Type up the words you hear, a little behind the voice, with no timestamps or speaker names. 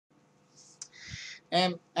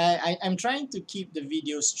I'm trying to keep the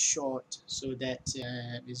videos short so that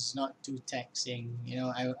it's not too taxing. You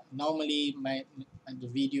know, I normally the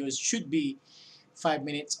videos should be 5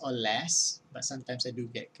 minutes or less, but sometimes I do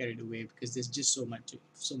get carried away because there's just so much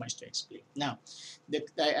to explain. Now,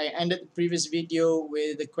 I ended the previous video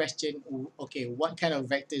with the question: okay, what kind of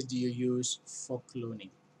vectors do you use for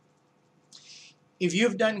cloning? If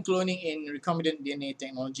you've done cloning in recombinant DNA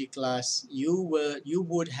technology class, you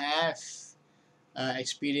would have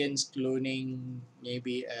experienced cloning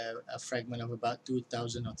maybe a fragment of about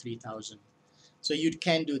 2,000 or 3,000. So you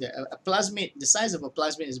can do that. A plasmid, the size of a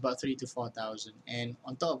plasmid is about 3 to 4,000, and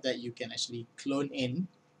on top of that, you can actually clone in.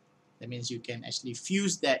 That means you can actually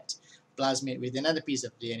fuse that plasmid with another piece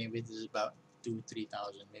of DNA, which is about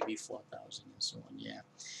 3,000, maybe 4,000, and so on. Yeah.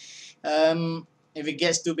 If it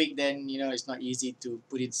gets too big, then it's not easy to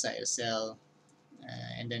put it inside a cell,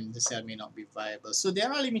 and then the cell may not be viable. So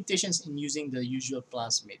there are limitations in using the usual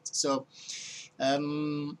plasmid. So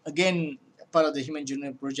again, part of the Human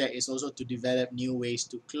Genome Project is also to develop new ways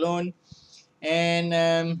to clone,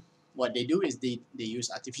 and what they do is they use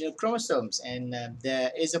artificial chromosomes, and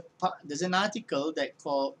there's an article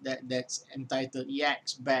that's entitled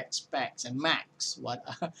YACs, BACs, PACs, and MACs. What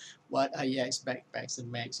are YACs, BACs, PACs,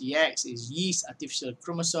 and MACs? YACs is yeast artificial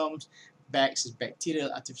chromosomes, BACs is bacterial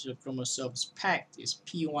artificial chromosomes, PACs is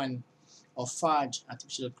P1 or phage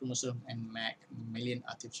artificial chromosome, and mammalian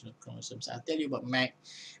artificial chromosomes. I'll tell you about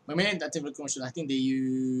mammalian artificial chromosomes. I think they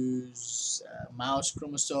use mouse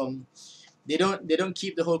chromosome. They don't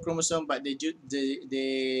keep the whole chromosome, but they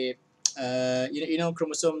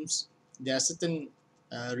chromosomes. There are certain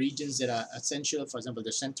regions that are essential. For example,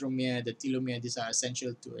 the centromere, the telomere. These are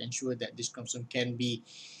essential to ensure that this chromosome can be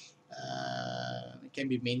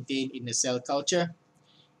maintained in the cell culture.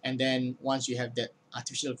 And then once you have that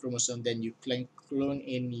artificial chromosome, then you clone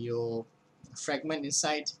in your fragment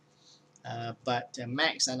inside. But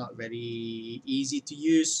Macs are not very easy to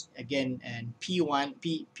use again, and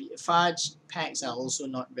phage packs are also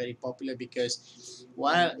not very popular because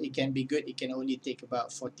while it can be good, it can only take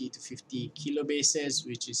about 40 to 50 kilobases,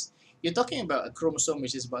 which is, you're talking about a chromosome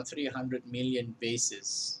which is about 300 million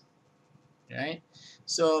bases, right?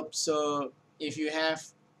 So if you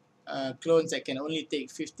have clones that can only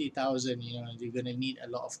take 50,000, you're gonna need a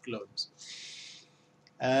lot of clones.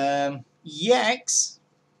 YACs.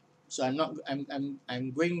 So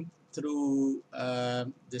I'm going through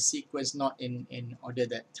the sequence not in order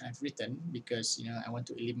that I've written, because I want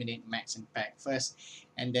to eliminate max and pack first,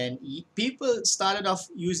 and then people started off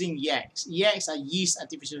using YACs. YACs are yeast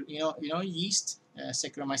artificial, yeast,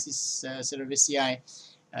 Saccharomyces cerevisiae.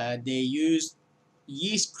 They use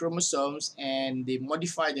yeast chromosomes, and they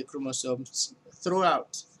modify the chromosomes, throw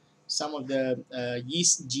out some of the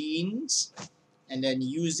yeast genes, and then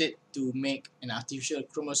use it to make an artificial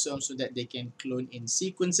chromosome so that they can clone in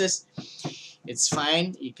sequences. It's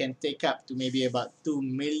fine. It can take up to maybe about 2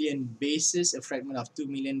 million bases. A fragment of 2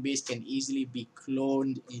 million base can easily be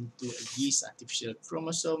cloned into yeast artificial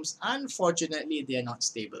chromosomes. Unfortunately, they are not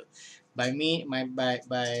stable. By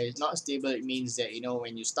not stable, it means that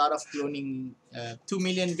when you start off cloning 2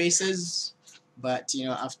 million bases, but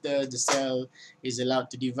after the cell is allowed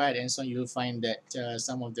to divide and so on, you'll find that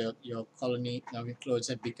some of your colony clones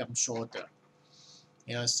have become shorter.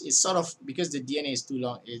 It's sort of because the DNA is too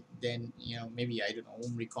long. Then maybe, I don't know,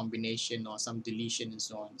 home recombination or some deletion and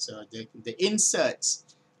so on. So the inserts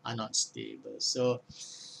are not stable. So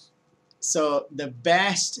the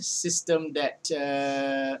best system that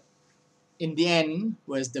in the end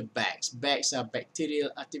was the BACs. BACs are bacterial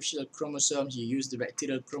artificial chromosomes. You use the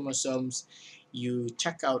bacterial chromosomes, you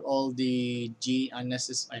check out all the gene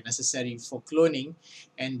unnecessary for cloning,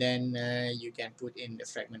 and then you can put in the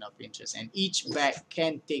fragment of interest. And each BAC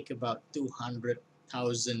can take about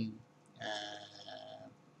 200,000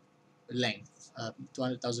 length,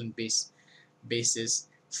 200,000 bases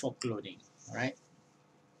for cloning. All right.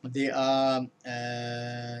 They are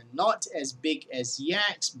not as big as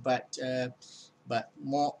YACs, but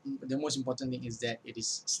more. The most important thing is that it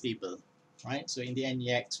is stable, right? So in the end,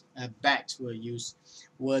 YACs, BACs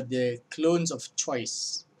were the clones of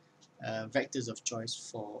choice, vectors of choice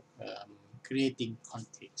for creating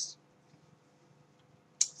contigs.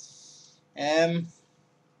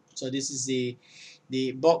 So this is the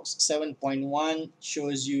box 7.1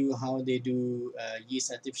 shows you how they do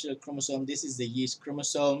yeast artificial chromosome. This is the yeast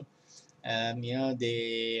chromosome.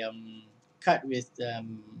 They cut with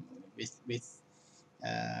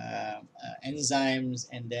enzymes,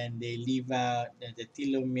 and then they leave out the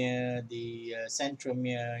telomere, the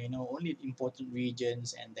centromere, only important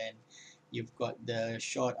regions, and then you've got the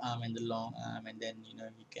short arm and the long arm, and then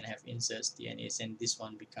you can have inserts DNAs, and this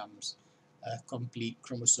one becomes a complete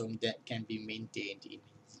chromosome that can be maintained in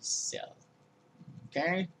the cell.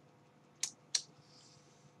 Okay.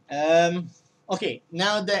 Okay.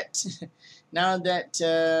 Now that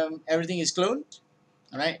everything is cloned,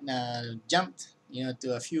 all right. Now jumped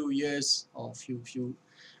to a few years or few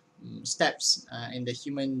steps in the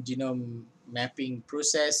human genome mapping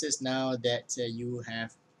processes. Now that you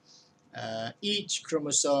have each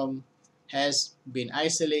chromosome has been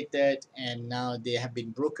isolated, and now they have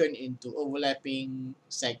been broken into overlapping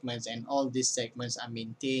segments, and all these segments are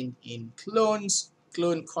maintained in clone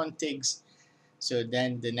contigs. So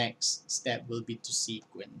then the next step will be to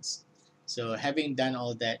sequence. So having done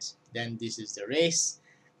all that, then this is the race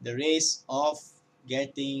of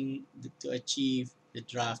getting to achieve the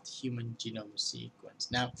draft human genome sequence.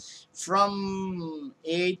 Now, from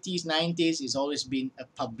 80s, 90s, it's always been a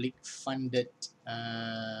public funded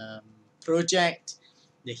project,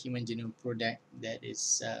 the Human Genome Project, that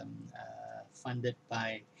is funded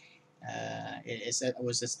by, it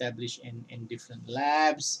was established in different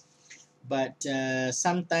labs. But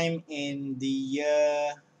sometime in the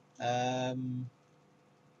year,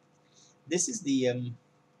 this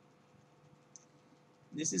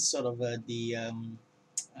is sort of the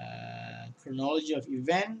chronology of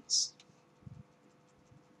events.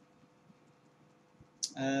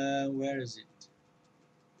 Where is it?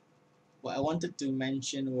 What I wanted to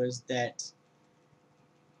mention was that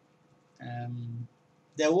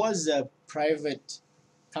there was a private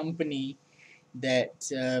company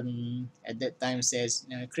that at that time says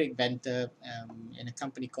Craig Venter in a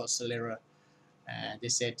company called Celera. They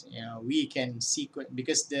said we can sequence,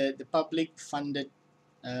 because the public funded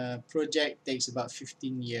project takes about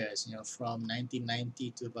 15 years, from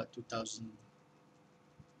 1990 to about 2000,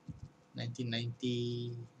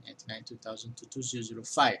 1990, 2000 to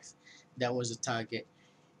 2005. That was the target.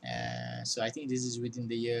 So I think this is within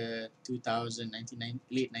the year 2000,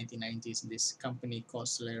 late 1990s. This company called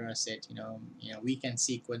Celera said, we can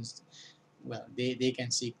sequence. Well, they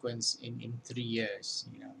can sequence in 3 years.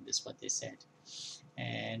 That's what they said.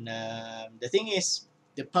 And the thing is,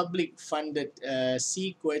 the public funded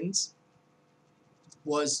sequence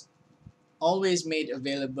was always made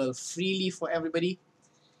available freely for everybody.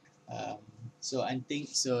 So I think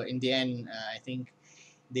so. In the end, I think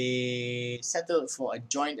they settled for a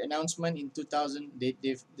joint announcement in 2000. They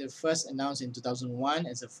first announced in 2001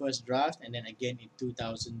 as a first draft, and then again in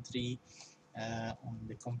 2003 on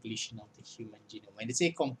the completion of the human genome. When they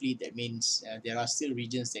say complete, that means there are still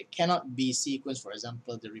regions that cannot be sequenced. For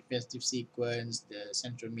example, the repetitive sequence, the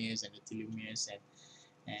centromeres and the telomeres,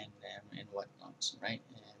 and whatnot, right?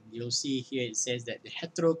 And you'll see here it says that the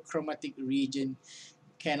heterochromatic region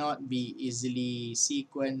cannot be easily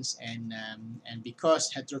sequenced, and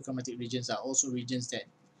because heterochromatic regions are also regions that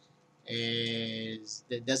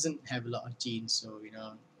doesn't have a lot of genes, so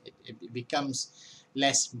it becomes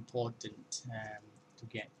less important to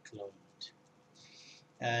get cloned.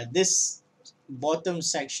 This bottom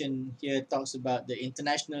section here talks about the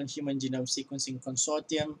International Human Genome Sequencing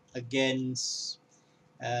Consortium against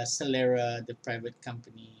Celera, the private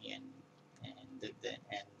company, and the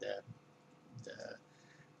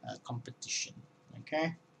competition.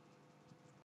 Okay.